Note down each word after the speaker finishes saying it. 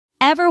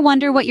Ever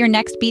wonder what your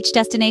next beach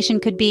destination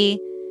could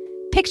be?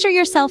 Picture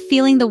yourself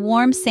feeling the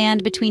warm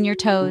sand between your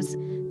toes,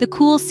 the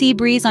cool sea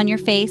breeze on your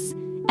face,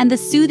 and the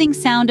soothing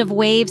sound of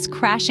waves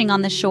crashing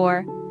on the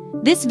shore.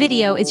 This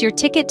video is your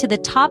ticket to the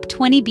top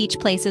 20 beach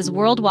places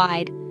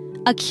worldwide,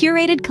 a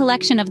curated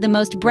collection of the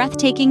most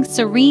breathtaking,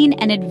 serene,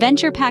 and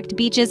adventure-packed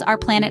beaches our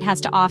planet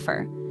has to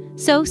offer.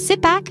 So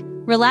sit back,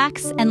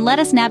 relax, and let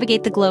us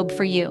navigate the globe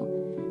for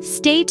you.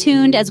 Stay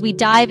tuned as we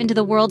dive into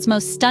the world's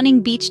most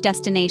stunning beach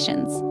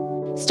destinations.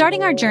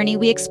 Starting our journey,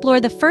 we explore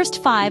the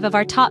first 5 of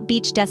our top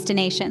beach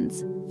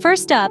destinations.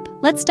 First up,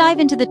 let's dive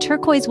into the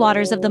turquoise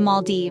waters of the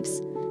Maldives.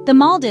 The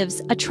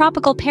Maldives, a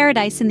tropical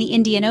paradise in the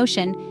Indian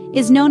Ocean,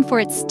 is known for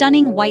its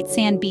stunning white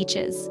sand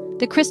beaches.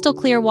 The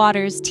crystal-clear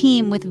waters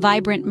teem with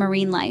vibrant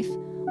marine life,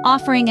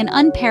 offering an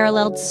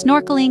unparalleled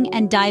snorkeling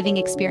and diving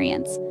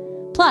experience.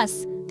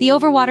 Plus, the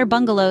overwater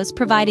bungalows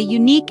provide a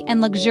unique and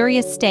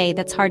luxurious stay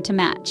that's hard to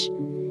match.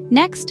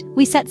 Next,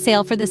 we set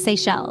sail for the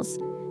Seychelles.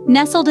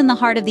 Nestled in the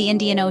heart of the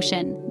Indian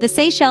Ocean, the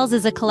Seychelles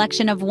is a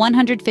collection of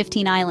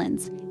 115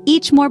 islands,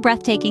 each more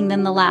breathtaking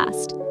than the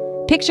last.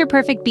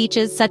 Picture-perfect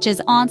beaches such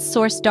as Anse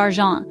Source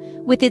d'Argent,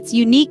 with its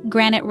unique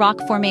granite rock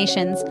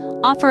formations,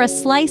 offer a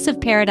slice of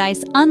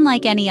paradise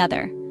unlike any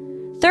other.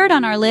 Third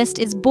on our list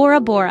is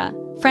Bora Bora,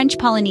 French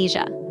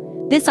Polynesia.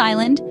 This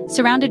island,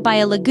 surrounded by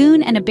a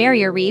lagoon and a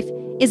barrier reef,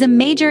 is a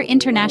major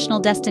international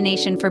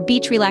destination for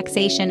beach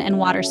relaxation and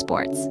water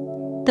sports.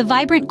 The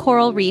vibrant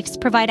coral reefs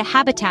provide a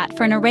habitat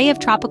for an array of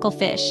tropical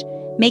fish,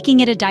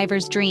 making it a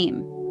diver's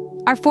dream.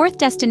 Our fourth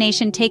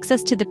destination takes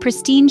us to the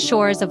pristine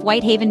shores of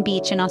Whitehaven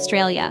Beach in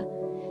Australia.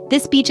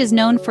 This beach is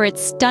known for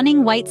its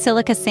stunning white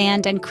silica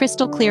sand and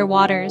crystal-clear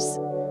waters.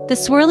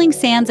 The swirling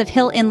sands of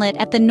Hill Inlet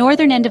at the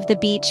northern end of the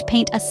beach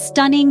paint a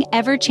stunning,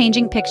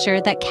 ever-changing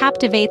picture that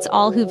captivates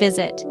all who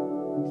visit.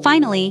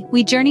 Finally,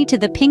 we journey to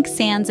the pink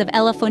sands of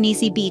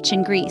Elafonisi Beach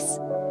in Greece.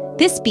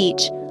 This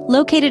beach,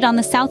 located on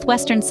the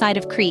southwestern side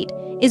of Crete,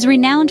 is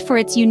renowned for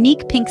its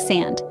unique pink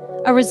sand,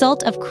 a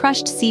result of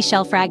crushed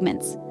seashell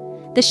fragments.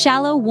 The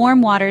shallow,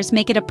 warm waters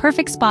make it a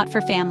perfect spot for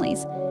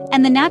families,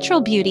 and the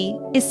natural beauty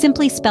is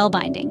simply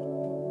spellbinding.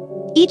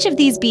 Each of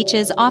these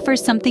beaches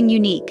offers something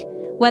unique,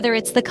 whether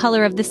it's the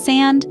color of the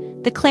sand,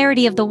 the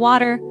clarity of the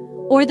water,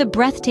 or the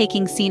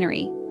breathtaking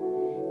scenery.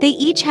 They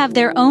each have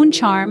their own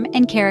charm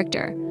and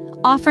character,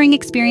 offering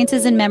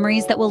experiences and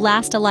memories that will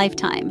last a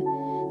lifetime.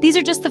 These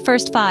are just the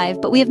first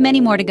 5, but we have many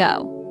more to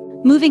go.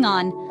 Moving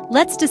on,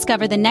 let's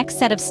discover the next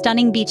set of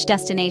stunning beach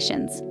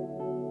destinations.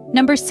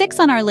 Number 6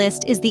 on our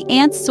list is the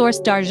Anse Source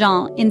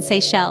d'Argent in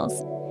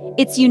Seychelles.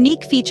 Its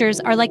unique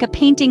features are like a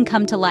painting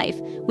come to life,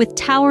 with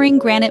towering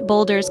granite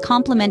boulders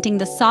complementing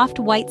the soft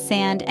white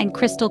sand and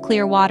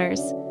crystal-clear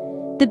waters.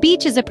 The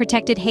beach is a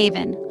protected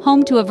haven,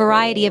 home to a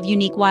variety of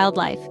unique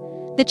wildlife.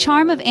 The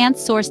charm of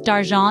Anse Source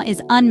d'Argent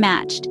is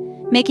unmatched,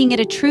 making it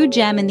a true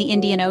gem in the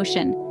Indian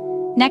Ocean.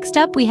 Next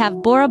up, we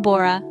have Bora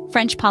Bora,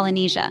 French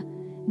Polynesia.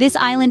 This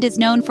island is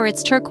known for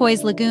its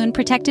turquoise lagoon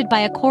protected by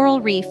a coral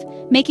reef,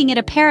 making it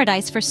a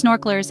paradise for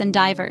snorkelers and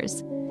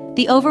divers.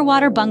 The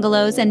overwater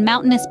bungalows and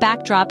mountainous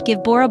backdrop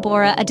give Bora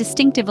Bora a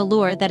distinctive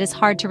allure that is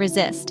hard to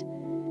resist.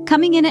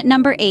 Coming in at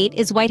number 8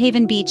 is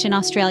Whitehaven Beach in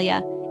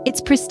Australia. Its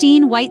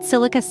pristine white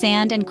silica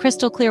sand and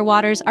crystal-clear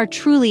waters are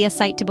truly a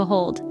sight to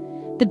behold.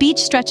 The beach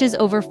stretches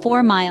over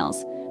 4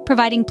 miles,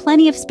 providing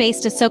plenty of space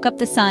to soak up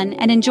the sun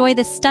and enjoy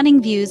the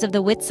stunning views of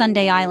the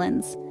Whitsunday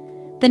Islands.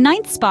 The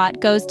 9th spot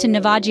goes to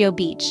Navajo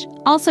Beach,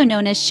 also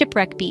known as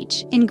Shipwreck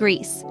Beach, in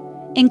Greece.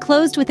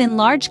 Enclosed within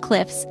large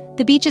cliffs,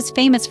 the beach is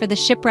famous for the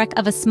shipwreck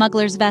of a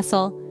smuggler's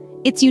vessel.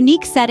 Its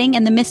unique setting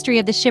and the mystery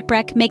of the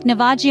shipwreck make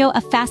Navajo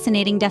a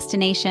fascinating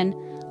destination.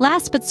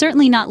 Last but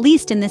certainly not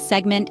least in this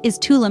segment is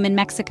Tulum in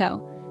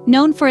Mexico.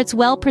 Known for its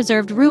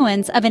well-preserved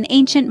ruins of an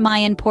ancient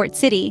Mayan port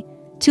city,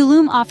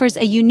 Tulum offers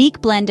a unique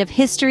blend of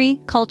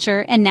history,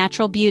 culture, and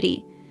natural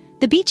beauty.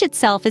 The beach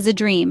itself is a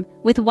dream,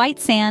 with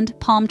white sand,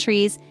 palm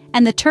trees,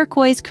 and the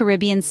turquoise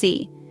Caribbean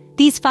Sea.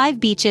 These 5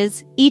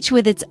 beaches, each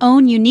with its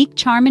own unique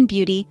charm and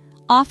beauty,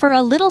 offer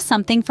a little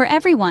something for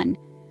everyone.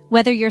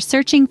 Whether you're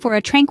searching for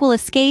a tranquil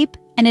escape,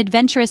 an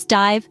adventurous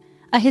dive,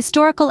 a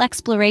historical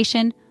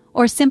exploration,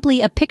 or simply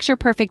a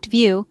picture-perfect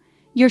view,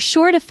 you're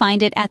sure to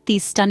find it at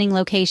these stunning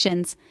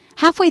locations.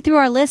 Halfway through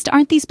our list,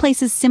 aren't these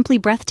places simply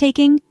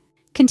breathtaking?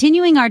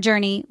 Continuing our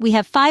journey, we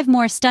have 5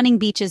 more stunning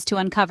beaches to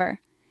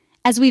uncover.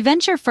 As we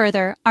venture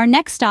further, our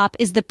next stop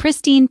is the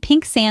pristine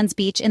Pink Sands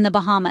Beach in the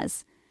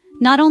Bahamas.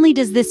 Not only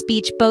does this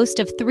beach boast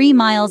of 3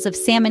 miles of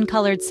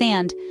salmon-colored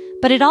sand,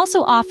 but it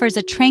also offers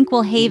a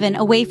tranquil haven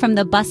away from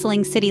the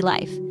bustling city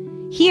life.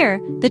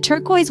 Here, the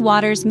turquoise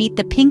waters meet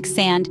the pink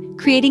sand,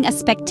 creating a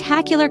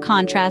spectacular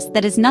contrast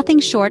that is nothing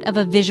short of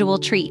a visual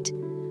treat.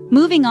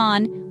 Moving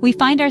on, we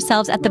find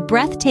ourselves at the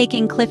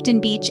breathtaking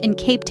Clifton Beach in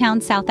Cape Town,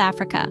 South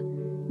Africa.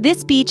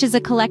 This beach is a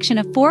collection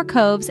of 4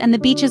 coves, and the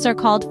beaches are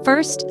called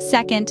 1st,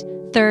 2nd,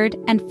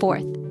 3rd, and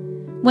 4th.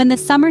 When the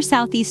summer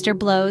southeaster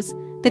blows,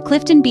 the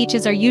Clifton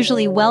beaches are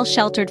usually well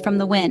sheltered from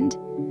the wind.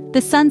 The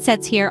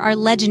sunsets here are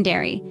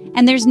legendary,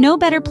 and there's no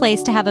better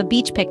place to have a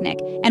beach picnic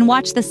and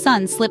watch the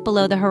sun slip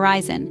below the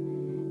horizon.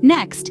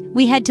 Next,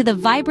 we head to the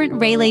vibrant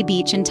Railay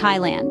Beach in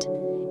Thailand.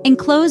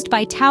 Enclosed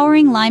by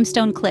towering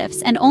limestone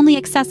cliffs and only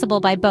accessible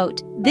by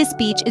boat, this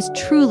beach is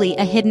truly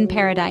a hidden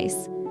paradise.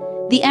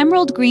 The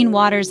emerald green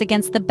waters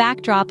against the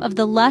backdrop of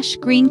the lush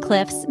green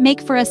cliffs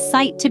make for a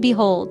sight to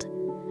behold.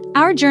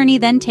 Our journey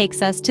then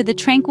takes us to the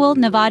tranquil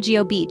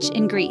Navaggio Beach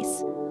in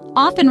Greece.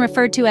 Often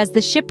referred to as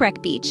the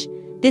Shipwreck Beach,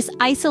 this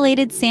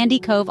isolated sandy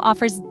cove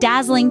offers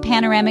dazzling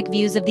panoramic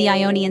views of the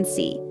Ionian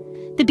Sea.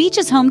 The beach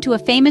is home to a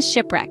famous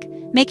shipwreck,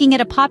 making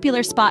it a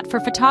popular spot for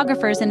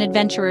photographers and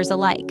adventurers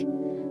alike.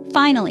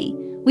 Finally,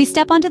 we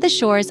step onto the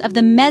shores of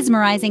the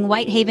mesmerizing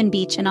Whitehaven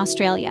Beach in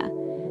Australia.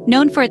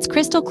 Known for its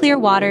crystal-clear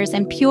waters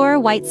and pure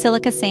white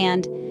silica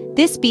sand,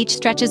 this beach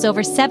stretches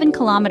over 7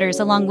 kilometers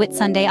along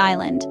Whitsunday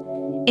Island.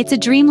 It's a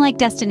dreamlike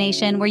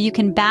destination where you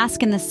can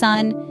bask in the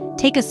sun,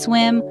 take a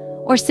swim,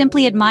 or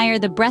simply admire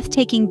the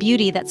breathtaking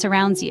beauty that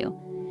surrounds you.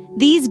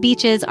 These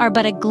beaches are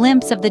but a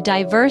glimpse of the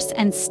diverse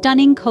and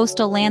stunning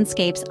coastal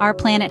landscapes our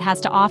planet has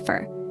to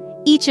offer.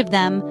 Each of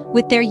them,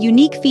 with their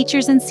unique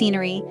features and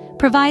scenery,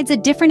 provides a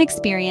different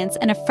experience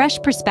and a fresh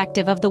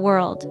perspective of the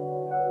world.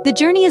 The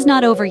journey is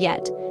not over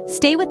yet.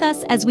 Stay with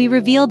us as we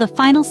reveal the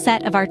final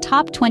set of our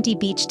top 20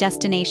 beach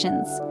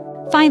destinations.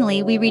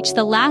 Finally, we reach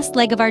the last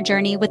leg of our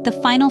journey with the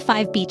final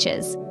 5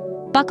 beaches.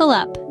 Buckle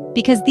up,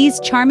 because these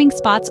charming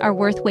spots are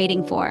worth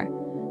waiting for.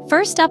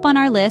 First up on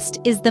our list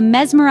is the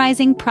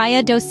mesmerizing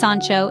Praia do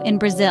Sancho in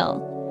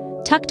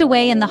Brazil. Tucked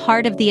away in the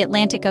heart of the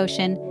Atlantic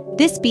Ocean,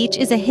 this beach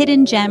is a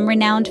hidden gem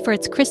renowned for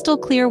its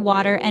crystal-clear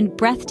water and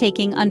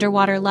breathtaking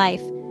underwater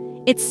life.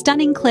 Its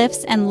stunning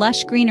cliffs and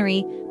lush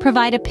greenery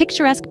provide a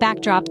picturesque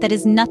backdrop that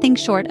is nothing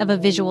short of a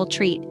visual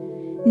treat.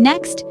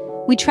 Next,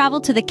 we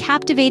travel to the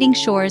captivating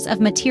shores of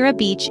Matira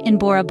Beach in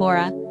Bora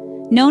Bora.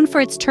 Known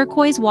for its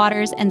turquoise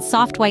waters and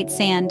soft white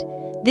sand,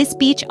 this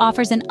beach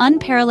offers an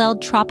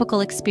unparalleled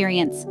tropical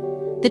experience.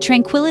 The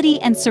tranquility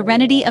and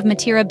serenity of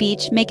Matira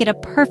Beach make it a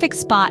perfect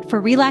spot for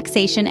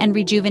relaxation and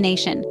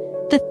rejuvenation.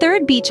 The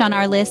third beach on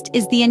our list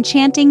is the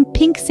enchanting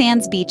Pink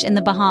Sands Beach in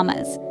the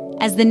Bahamas.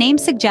 As the name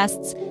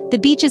suggests, the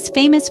beach is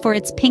famous for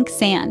its pink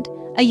sand,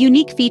 a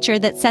unique feature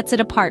that sets it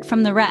apart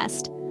from the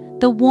rest.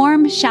 The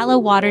warm, shallow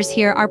waters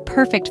here are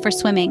perfect for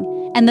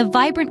swimming, and the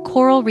vibrant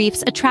coral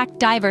reefs attract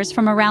divers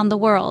from around the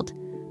world.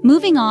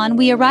 Moving on,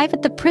 we arrive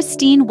at the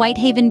pristine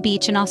Whitehaven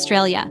Beach in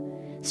Australia.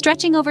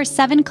 Stretching over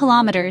 7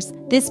 kilometers,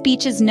 this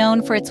beach is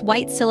known for its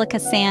white silica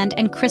sand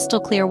and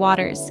crystal-clear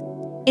waters.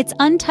 Its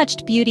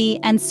untouched beauty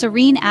and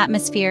serene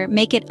atmosphere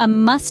make it a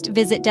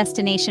must-visit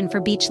destination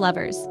for beach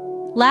lovers.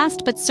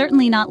 Last but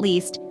certainly not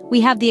least, we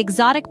have the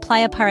exotic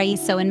Playa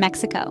Paraíso in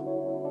Mexico.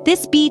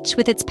 This beach,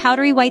 with its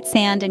powdery white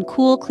sand and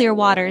cool, clear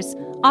waters,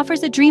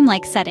 offers a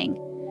dreamlike setting.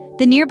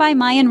 The nearby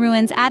Mayan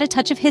ruins add a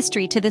touch of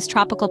history to this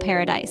tropical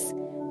paradise.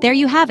 There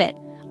you have it,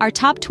 our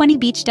top 20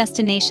 beach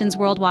destinations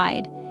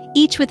worldwide,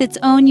 each with its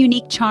own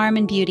unique charm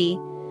and beauty.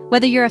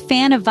 Whether you're a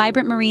fan of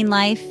vibrant marine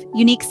life,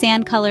 unique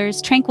sand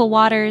colors, tranquil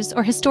waters,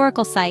 or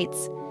historical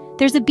sites,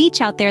 there's a beach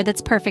out there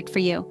that's perfect for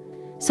you.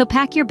 So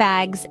pack your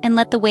bags and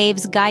let the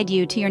waves guide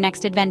you to your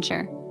next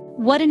adventure.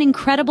 What an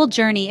incredible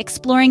journey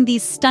exploring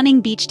these stunning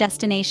beach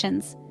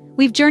destinations.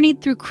 We've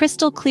journeyed through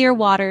crystal clear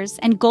waters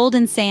and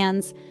golden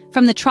sands,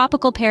 from the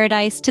tropical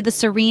paradise to the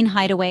serene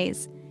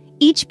hideaways.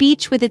 Each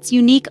beach with its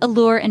unique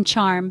allure and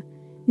charm.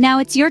 Now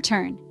it's your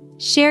turn.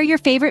 Share your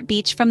favorite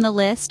beach from the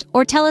list,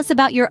 or tell us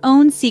about your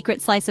own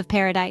secret slice of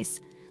paradise.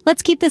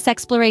 Let's keep this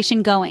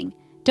exploration going.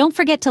 Don't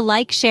forget to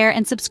like, share,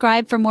 and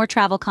subscribe for more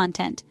travel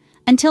content.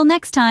 Until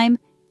next time,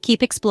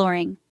 keep exploring.